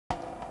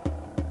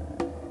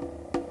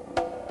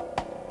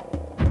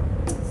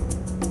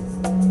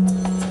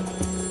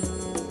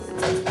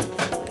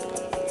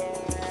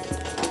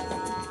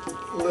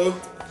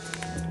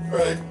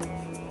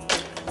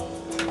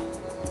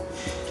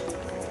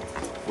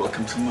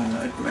Welcome to my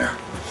nightmare.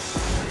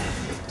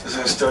 As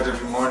I start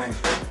every morning,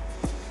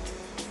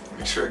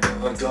 make sure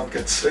I don't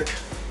get sick.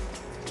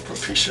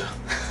 Propecia.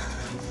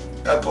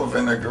 Apple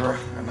vinegar,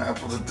 an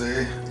apple a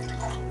day,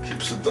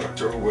 keeps the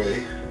doctor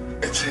away.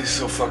 It tastes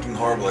so fucking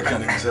horrible, I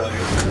can't even tell you.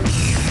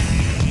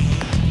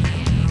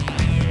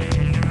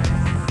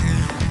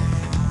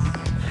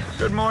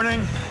 Good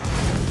morning.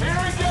 Here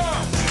we go!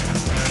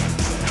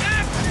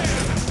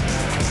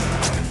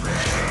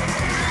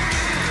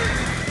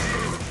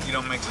 You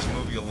don't make this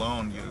movie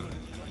alone.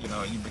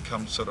 You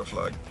become sort of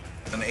like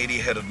an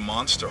 80-headed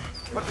monster.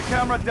 Put the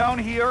camera down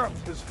here,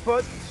 his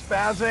foot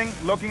spazzing,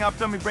 looking up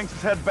to him, he brings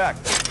his head back.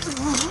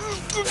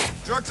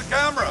 Jerk the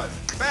camera.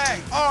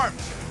 Bang,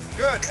 arms.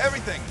 Good,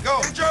 everything.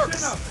 Go, jerk.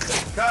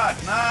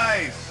 Cut,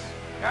 nice.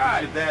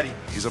 God, Daddy.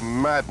 He's a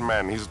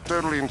madman. He's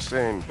totally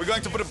insane. We're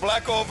going to put a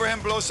black over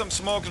him, blow some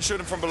smoke, and shoot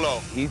him from below.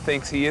 He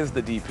thinks he is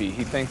the DP.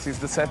 He thinks he's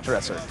the set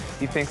dresser.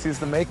 He thinks he's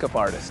the makeup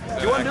artist.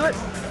 You want to do it?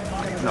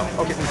 No.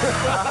 Okay.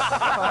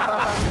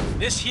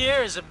 This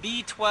here is a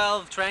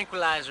B12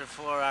 tranquilizer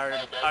for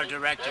our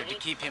director to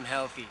keep him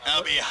healthy.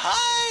 I'll be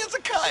high as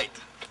a kite.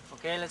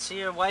 Okay, let's see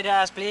your white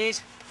ass,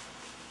 please.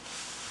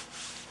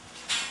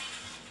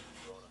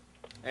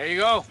 There you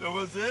go. That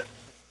was it?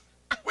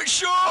 We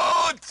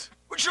shoot!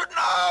 We shoot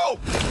now!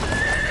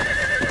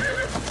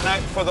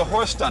 For the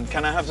horse stunt,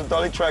 can I have the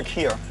dolly track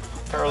here,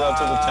 parallel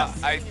to the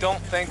tent? I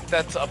don't think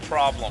that's a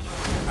problem.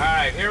 All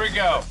right, here we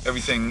go.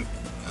 Everything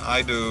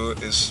I do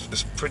is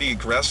pretty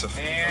aggressive.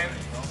 And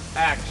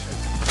action.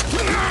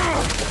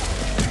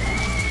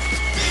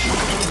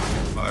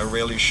 I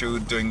rarely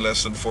shoot doing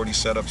less than 40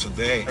 setups a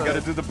day. You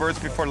gotta do the birds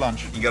before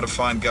lunch. You gotta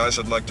find guys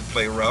that like to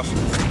play rough.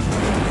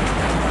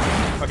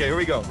 Okay, here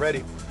we go,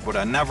 ready. What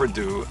I never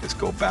do is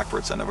go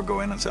backwards. I never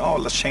go in and say, oh,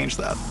 let's change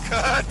that.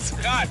 Cut!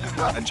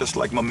 I just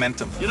like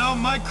momentum. You know,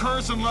 my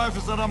curse in life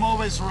is that I'm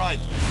always right.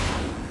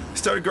 I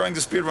started growing the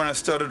speed when I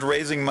started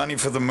raising money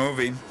for the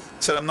movie.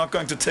 Said I'm not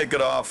going to take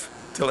it off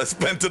till I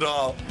spent it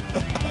all.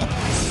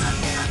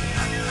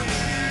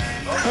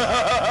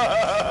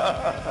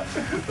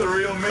 The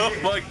real me. Oh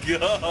my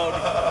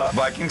God.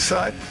 Viking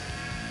side,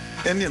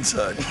 Indian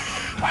side.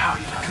 Wow,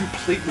 you're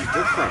completely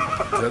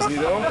different. Doesn't he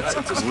though?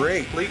 That's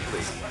great.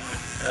 Completely.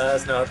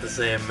 That's not the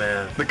same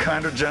man. The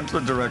kinder,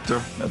 gentler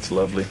director. That's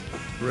lovely.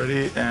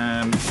 Ready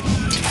and...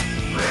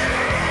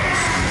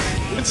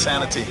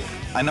 Insanity.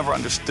 I never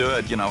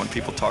understood, when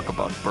people talk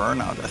about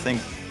burnout. I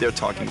think they're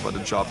talking about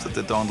a job that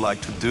they don't like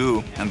to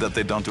do and that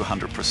they don't do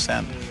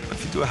 100%. But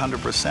if you do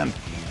 100%,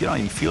 you don't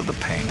even feel the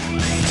pain.